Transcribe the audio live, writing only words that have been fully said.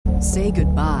Say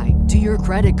goodbye to your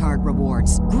credit card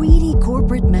rewards. Greedy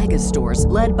corporate mega stores,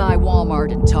 led by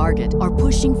Walmart and Target, are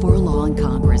pushing for a law in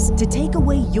Congress to take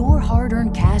away your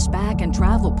hard-earned cash back and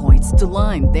travel points to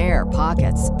line their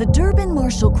pockets. The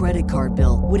Durbin-Marshall credit card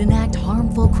bill would enact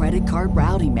harmful credit card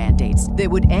routing mandates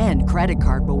that would end credit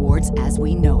card rewards as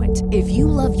we know it. If you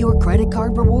love your credit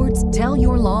card rewards, tell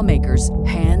your lawmakers,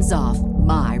 hands off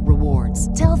my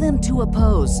rewards. Tell them to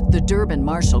oppose the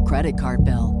Durbin-Marshall credit card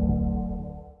bill.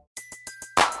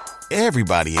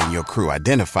 Everybody in your crew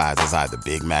identifies as either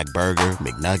Big Mac Burger,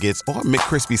 McNuggets, or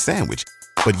McCrispy Sandwich.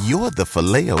 But you're the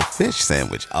Filet-O-Fish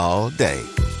Sandwich all day.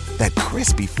 That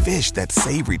crispy fish, that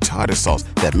savory tartar sauce,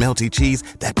 that melty cheese,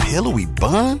 that pillowy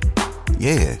bun.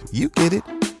 Yeah, you get it.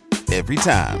 Every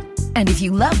time. And if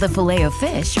you love the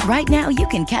Filet-O-Fish, right now you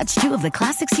can catch two of the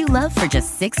classics you love for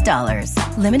just $6.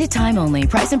 Limited time only.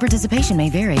 Price and participation may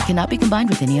vary. Cannot be combined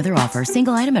with any other offer.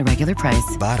 Single item at regular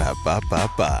price.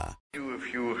 Ba-da-ba-ba-ba.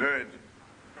 If you heard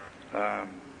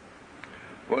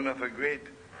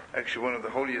one of the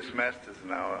holiest masters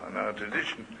in our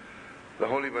tradition, the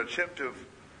Holy Baal Shem Tov,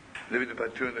 lived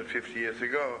about 250 years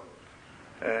ago,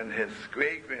 and his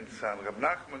great-grandson, Rab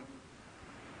Nachman,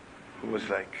 who was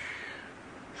like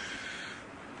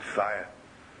fire.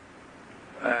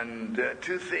 And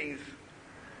two things,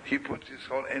 he put his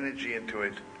whole energy into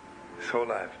it, his whole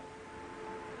life.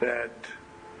 That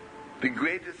the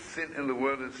greatest sin in the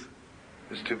world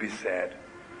is to be sad.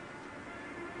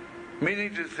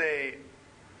 Meaning to say,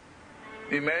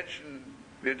 imagine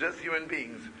we're just human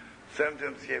beings.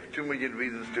 Sometimes you have 2 million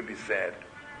reasons to be sad.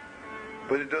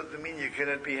 But it doesn't mean you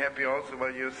cannot be happy also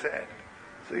while you're sad.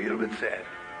 So you're a little bit sad.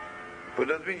 But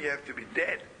it doesn't mean you have to be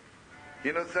dead.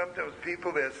 You know, sometimes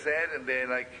people, they're sad and they're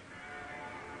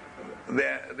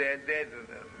dead,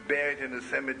 buried in a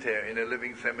cemetery, in a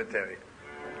living cemetery.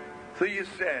 So you're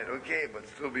sad, okay, but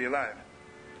still be alive.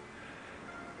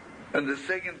 And the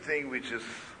second thing, which is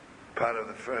part of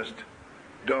the first,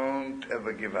 don't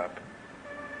ever give up.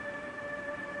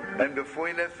 And before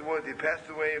he left the world, he passed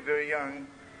away very young,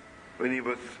 when he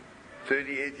was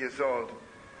 38 years old.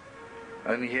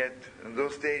 And he had, in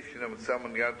those days, you know, when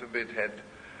someone, God forbid, had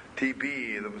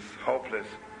TB, that was hopeless.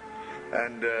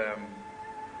 And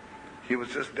he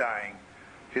was just dying.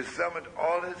 He summoned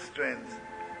all his strength,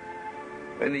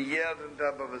 and he yelled on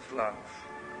top of his lungs,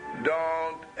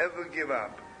 don't ever give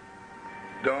up.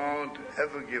 Don't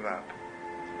ever give up.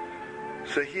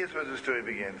 So here's where the story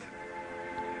begins.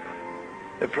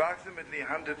 Approximately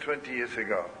 120 years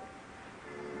ago,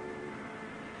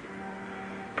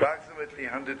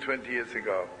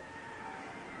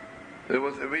 there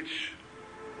was a rich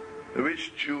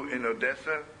Jew in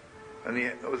Odessa, and he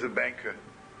was a banker.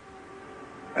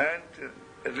 And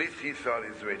at least he thought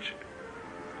he's rich.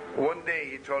 One day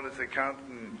he told his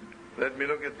accountant, let me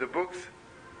look at the books,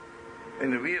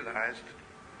 and he realized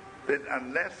that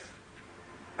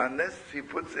unless he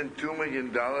puts in $2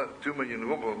 million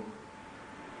ruble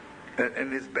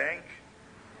in his bank,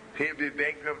 he'll be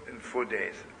bankrupt in 4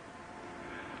 days.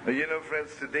 Now, you know,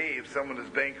 friends, today if someone is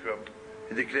bankrupt,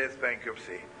 he declares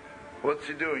bankruptcy. What's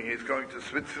he doing? He's going to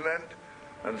Switzerland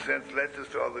and sends letters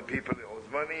to all the people he owes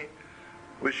money,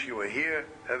 wish you were here,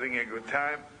 having a good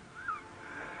time.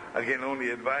 I can only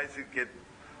advise you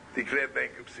declare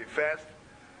bankruptcy fast.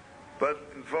 But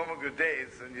in former good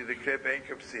days, when you declare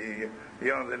bankruptcy,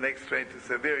 you're on the next train to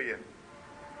Siberia.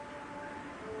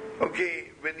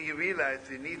 Okay, when he realized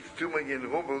he needs 2 million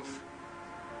rubles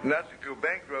not to go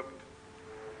bankrupt,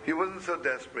 he wasn't so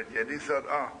desperate yet. He thought,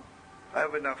 I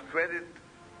have enough credit,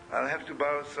 I'll have to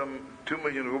borrow some 2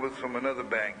 million rubles from another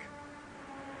bank.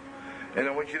 And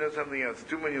I want you to know something else.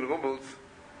 2 million rubles,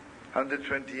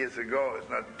 120 years ago, is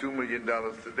not $2 million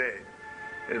today.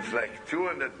 It's like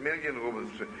 200 million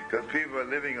rubles, because people are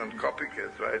living on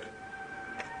kopecks, right?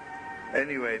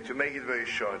 Anyway, to make it very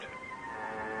short,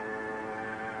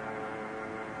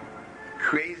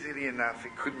 crazily enough, he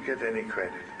couldn't get any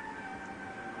credit.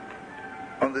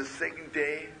 On the second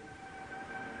day,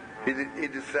 he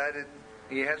decided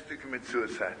he has to commit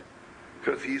suicide,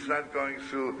 because he's not going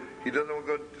through, he doesn't want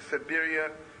to go to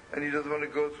Siberia, and he doesn't want to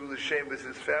go through the shame with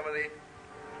his family.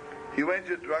 He went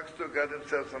to a drugstore, got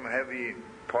himself some heavy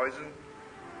poison,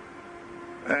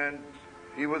 and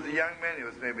he was a young man. He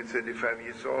was maybe 35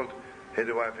 years old, had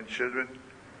a wife and children,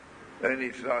 and he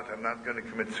thought, I'm not going to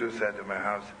commit suicide in my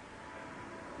house.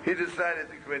 He decided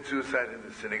to commit suicide in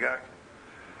the synagogue.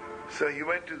 So he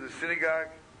went to the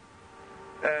synagogue,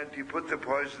 and he put the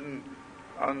poison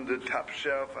on the top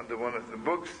shelf under one of the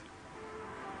books,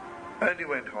 and he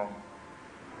went home.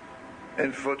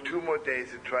 And for 2 more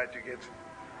days he tried to get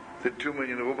the 2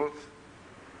 million rubles,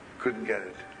 couldn't get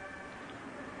it.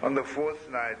 On the fourth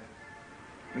night,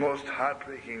 most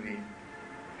heartbreakingly,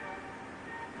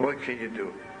 what can you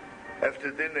do?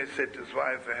 After dinner, he said to his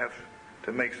wife, I have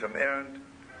to make some errand.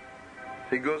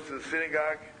 He goes to the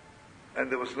synagogue,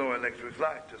 and there was no electric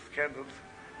light, just candles.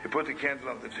 He put the candle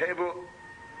on the table,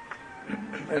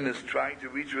 and is trying to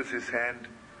reach with his hand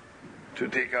to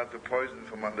take out the poison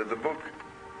from under the book.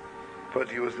 But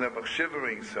he was never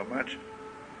shivering so much.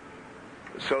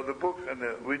 So the book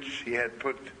under which he had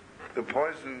put the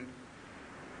poison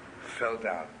fell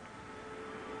down.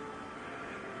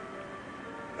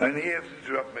 And here I have to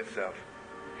interrupt myself.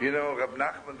 You know, Rab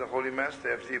Nachman, the Holy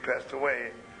Master, after he passed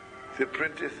away, they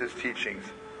printed his teachings.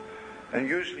 And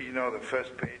usually, you know, the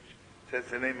first page says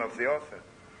the name of the author.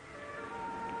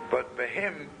 But by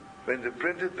him, when they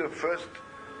printed the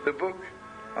book,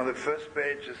 on the first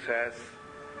page it says,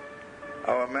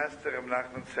 our Master Rab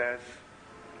Nachman says,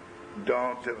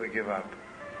 don't ever give up.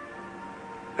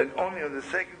 And only on the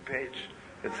second page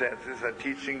it says, these are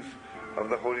teachings of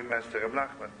the Holy Master Rab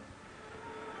Nachman.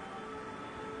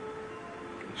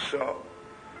 So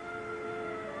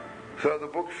the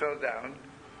book fell down,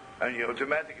 and you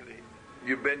automatically,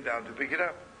 you bend down to pick it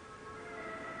up.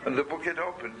 And the book had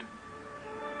opened.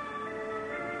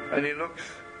 And he looks,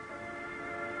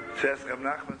 says, Rab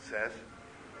Nachman says,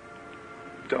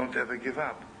 don't ever give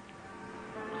up.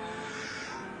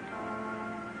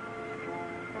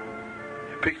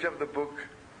 He picked up the book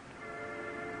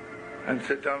and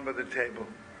sat down by the table.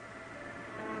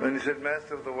 And he said,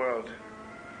 Master of the world,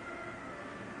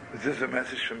 is this a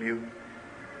message from you?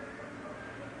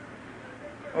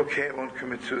 Okay, I won't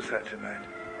commit suicide tonight.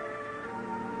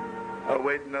 I'll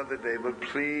wait another day, but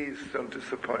please don't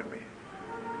disappoint me.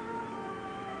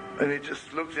 And he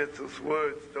just looked at those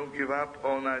words, don't give up,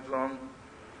 all night long.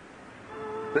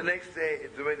 The next day,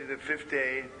 it's already the fifth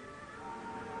day.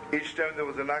 Each time there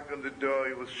was a knock on the door,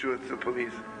 he was sure it's the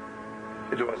police.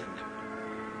 It wasn't.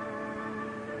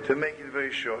 To make it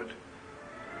very short,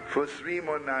 for 3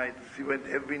 more nights, he went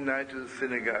every night to the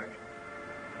synagogue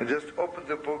and just opened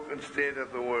the book and stared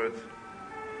at the words.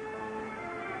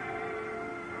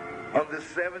 On the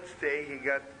 7th day, he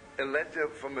got a letter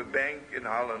from a bank in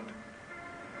Holland.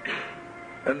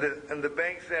 And the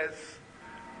bank says,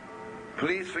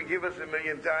 please forgive us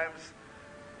 1,000,000 times.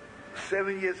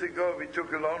 7 years ago, we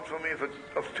took a loan from you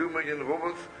of 2 million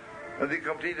rubles, and we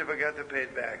completely forgot to pay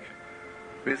it back.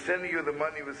 We're sending you the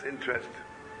money with interest.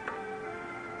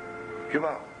 Come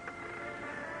on.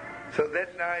 So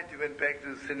that night he went back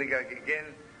to the synagogue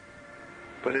again,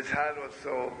 but his heart was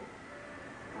so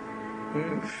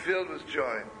filled with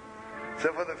joy.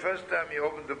 So for the first time he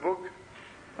opened the book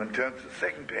and turned to the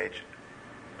second page.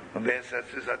 And there says,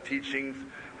 these are teachings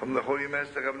from the Holy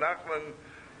Master Rab Nachman,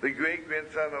 the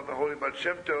great-grandson of the Holy Baal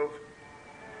Shem Tov.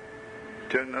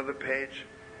 Turn another page,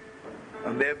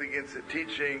 and there begins the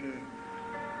teaching,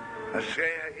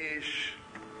 Ashrei Ha'ish,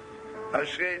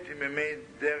 Ashrei Timimei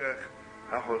Derech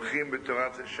HaHolchim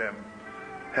B'Torat Hashem.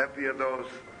 Happy are those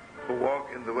who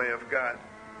walk in the way of God.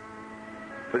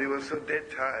 But he was so dead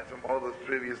tired from all those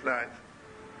previous nights,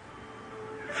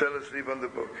 he fell asleep on the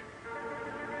book.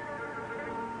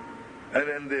 And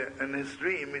in his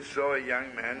dream, he saw a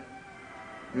young man,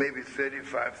 maybe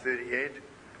 35, 38,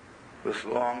 with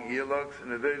long earlocks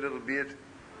and a very little beard.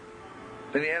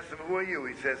 And he asked him, who are you?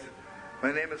 He says,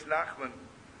 my name is Nachman.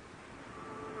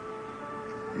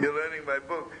 You're learning my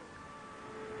book.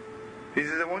 He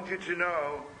says, I want you to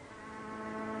know,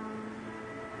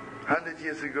 100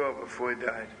 years ago, before he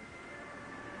died,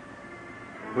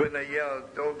 when I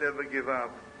yelled, don't ever give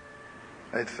up,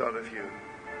 I thought of you.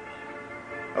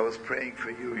 I was praying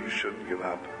for you, you shouldn't give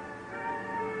up.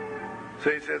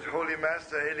 So he says, Holy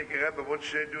Master, Heilige Rebbe, what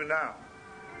should I do now?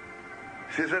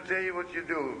 He says, I'll tell you what you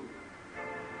do.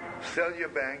 Sell your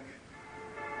bank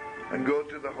and go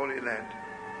to the Holy Land.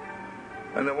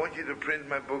 And I want you to print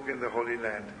my book in the Holy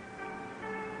Land.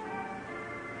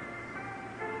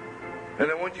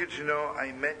 And I want you to know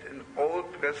I met an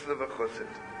old Breslover Chassid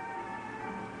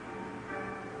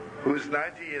who is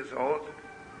 90 years old,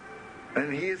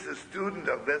 and he is a student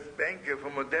of this banker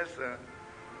from Odessa,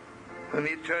 and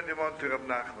he turned him on to Rab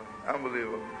Nachman.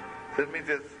 Unbelievable. That means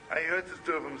that I heard the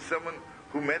story from someone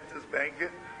who met this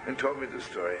banker and told me the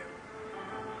story.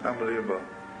 Unbelievable.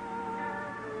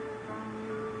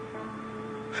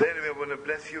 So anyway, I want to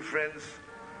bless you, friends.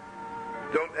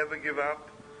 Don't ever give up.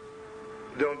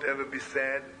 Don't ever be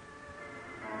sad.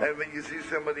 And when you see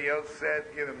somebody else sad,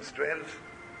 give him strength.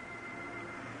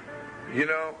 You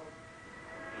know,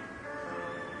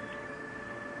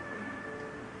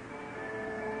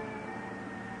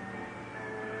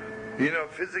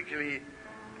 physically,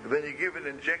 when you give an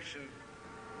injection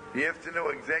You have to know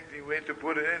exactly where to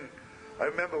put it in. I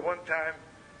remember one time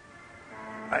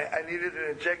I needed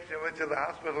an injection. I went to the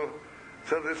hospital.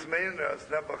 So this male nurse,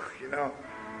 Nebuch,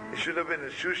 he should have been a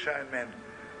shoeshine man,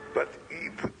 but he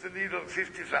put the needle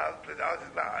 50,000 places. I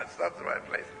said, no, it's not the right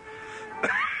place.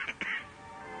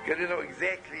 You got to know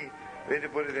exactly where to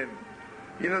put it in.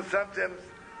 Sometimes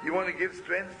you want to give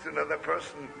strength to another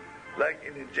person, like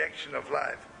an injection of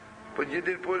life, but you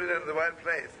didn't put it in the right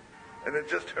place, and it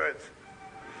just hurts.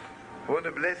 I want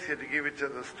to bless you to give each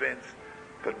other strength,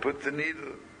 but put the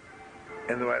needle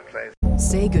in the right place.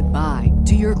 Say goodbye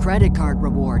to your credit card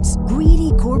rewards.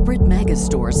 Greedy corporate mega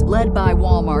stores, led by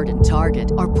Walmart and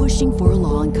Target, are pushing for a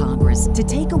law in Congress to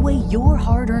take away your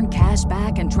hard-earned cash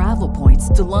back and travel points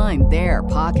to line their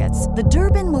pockets. The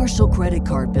Durbin-Marshall credit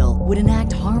card bill would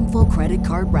enact harmful credit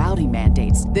card routing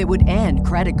mandates that would end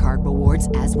credit card rewards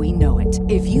as we know it.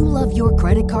 If you love your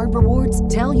credit card rewards,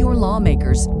 tell your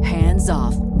lawmakers, hands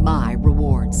off my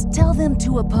rewards. Tell them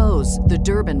to oppose the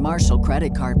Durbin-Marshall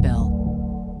credit card bill.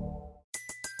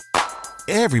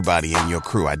 Everybody in your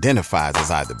crew identifies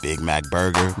as either Big Mac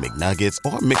Burger, McNuggets,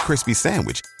 or McCrispy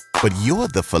Sandwich. But you're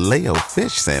the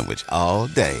Filet-O-Fish Sandwich all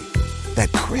day. That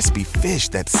crispy fish,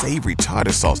 that savory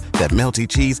tartar sauce, that melty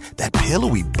cheese, that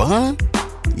pillowy bun.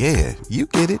 Yeah, you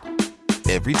get it.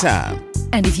 Every time.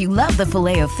 And if you love the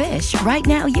Filet-O-Fish, right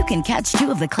now you can catch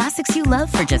two of the classics you love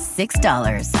for just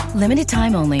 $6. Limited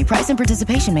time only. Price and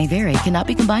participation may vary. Cannot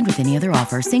be combined with any other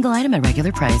offer. Single item at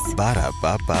regular price.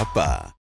 Ba-da-ba-ba-ba.